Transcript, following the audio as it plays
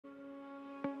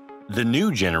The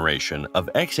new generation of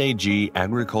XAG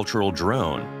Agricultural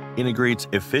Drone integrates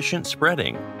efficient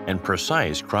spreading and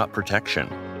precise crop protection,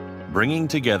 bringing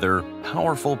together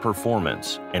powerful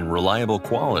performance and reliable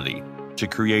quality to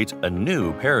create a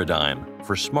new paradigm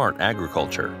for smart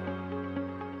agriculture.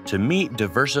 To meet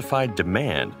diversified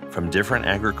demand from different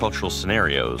agricultural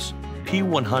scenarios,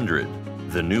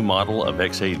 P100, the new model of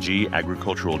XAG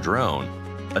Agricultural Drone,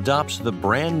 adopts the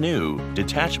brand new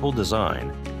detachable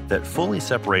design that fully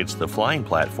separates the flying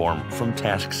platform from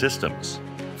task systems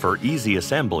for easy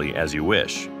assembly as you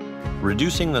wish,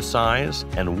 reducing the size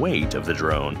and weight of the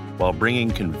drone while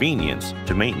bringing convenience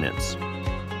to maintenance.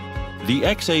 The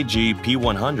XAG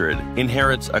P100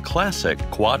 inherits a classic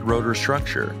quad-rotor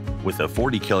structure with a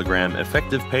 40-kilogram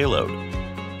effective payload.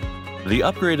 The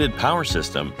upgraded power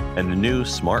system and the new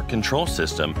smart control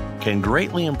system can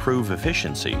greatly improve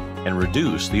efficiency and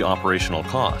reduce the operational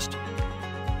cost.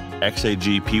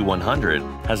 XAG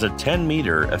P100 has a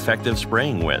 10-meter effective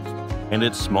spraying width, and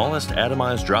its smallest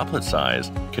atomized droplet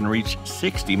size can reach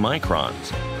 60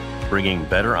 microns, bringing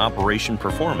better operation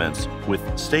performance with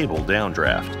stable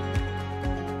downdraft.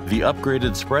 The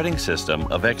upgraded spreading system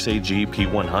of XAG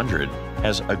P100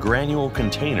 has a granule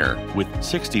container with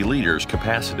 60 liters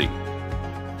capacity.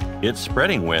 Its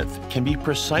spreading width can be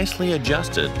precisely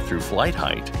adjusted through flight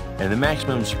height, and the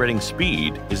maximum spreading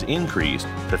speed is increased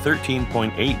to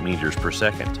 13.8 meters per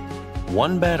second.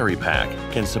 One battery pack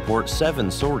can support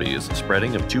 7 sorties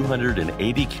spreading of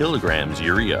 280 kilograms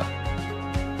urea.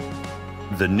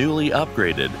 The newly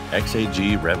upgraded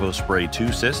XAG RevoSpray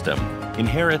 2 system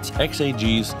inherits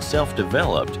XAG's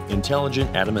self-developed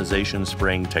intelligent atomization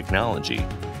spraying technology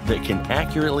that can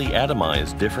accurately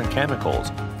atomize different chemicals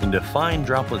into fine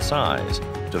droplet size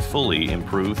to fully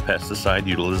improve pesticide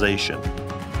utilization.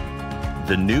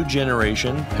 The new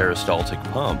generation peristaltic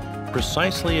pump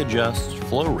precisely adjusts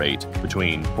flow rate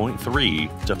between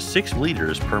 0.3 to 6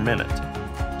 liters per minute.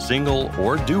 Single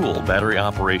or dual battery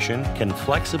operation can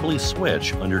flexibly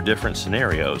switch under different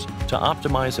scenarios to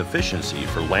optimize efficiency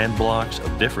for land blocks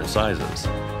of different sizes.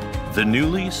 The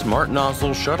newly smart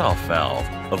nozzle shutoff valve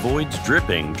avoids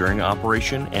dripping during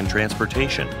operation and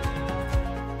transportation.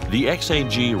 The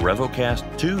XAG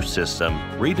RevoCast 2 system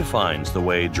redefines the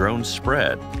way drones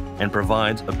spread and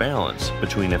provides a balance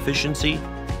between efficiency,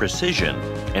 precision,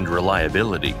 and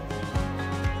reliability.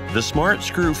 The smart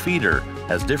screw feeder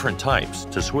has different types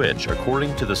to switch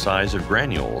according to the size of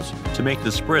granules to make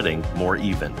the spreading more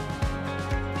even.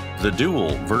 The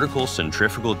dual vertical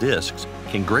centrifugal discs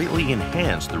can greatly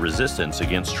enhance the resistance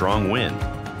against strong wind.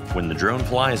 When the drone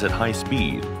flies at high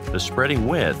speed, the spreading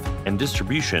width and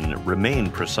distribution remain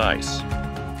precise.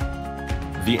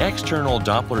 The external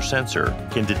Doppler sensor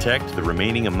can detect the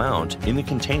remaining amount in the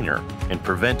container and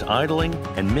prevent idling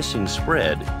and missing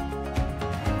spread.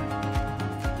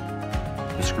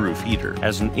 The screw feeder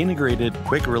has an integrated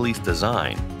quick-release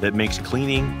design that makes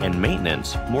cleaning and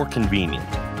maintenance more convenient.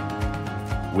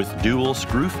 With dual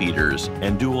screw feeders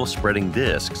and dual spreading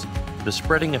discs, the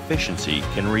spreading efficiency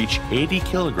can reach 80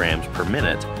 kilograms per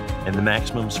minute, and the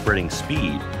maximum spreading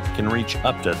speed can reach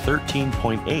up to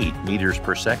 13.8 meters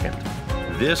per second.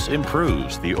 This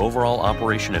improves the overall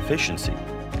operation efficiency,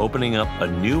 opening up a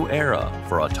new era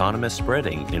for autonomous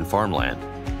spreading in farmland.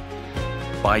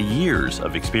 By years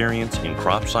of experience in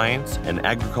crop science and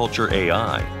agriculture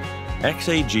AI,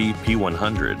 XAG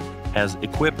P100 has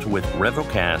equipped with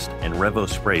RevoCast and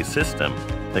RevoSpray system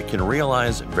that can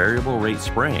realize variable rate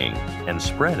spraying and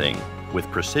spreading with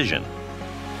precision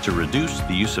to reduce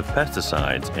the use of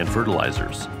pesticides and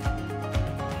fertilizers.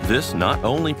 This not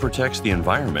only protects the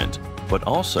environment, but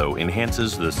also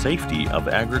enhances the safety of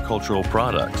agricultural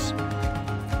products.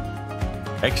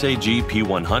 XAG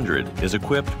P100 is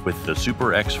equipped with the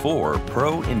Super X4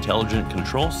 Pro Intelligent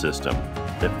Control System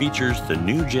that features the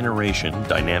new generation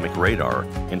dynamic radar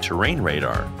and terrain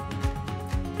radar,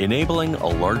 enabling a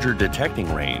larger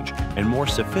detecting range and more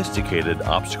sophisticated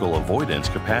obstacle avoidance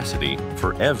capacity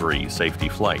for every safety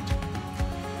flight.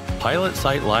 Pilot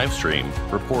Site Livestream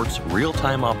reports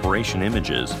real-time operation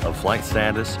images of flight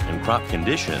status and crop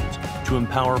conditions to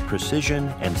empower precision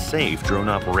and safe drone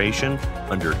operation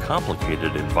under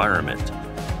complicated environment.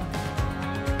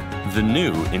 The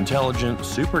new intelligent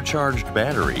supercharged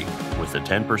battery with a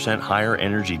 10% higher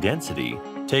energy density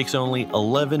takes only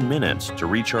 11 minutes to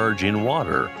recharge in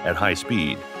water at high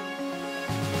speed.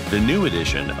 The new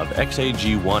edition of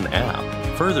XAG One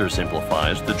app further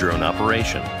simplifies the drone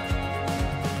operation.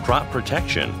 Crop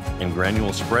protection and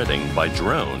granule spreading by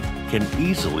drone can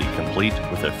easily complete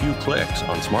with a few clicks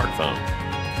on smartphone.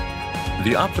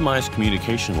 The optimized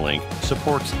communication link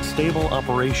supports stable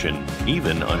operation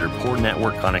even under poor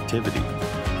network connectivity.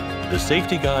 The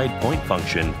Safety Guide point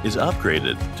function is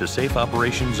upgraded to Safe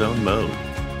Operation Zone mode.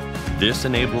 This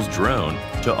enables drone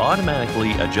to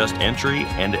automatically adjust entry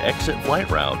and exit flight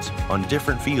routes on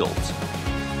different fields,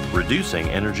 reducing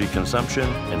energy consumption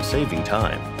and saving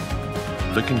time.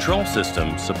 The control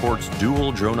system supports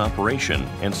dual drone operation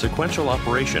and sequential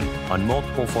operation on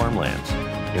multiple farmlands,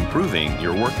 improving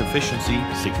your work efficiency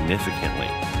significantly.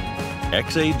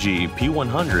 XAG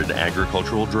P100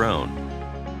 Agricultural Drone.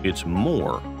 It's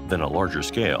more than a larger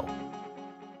scale.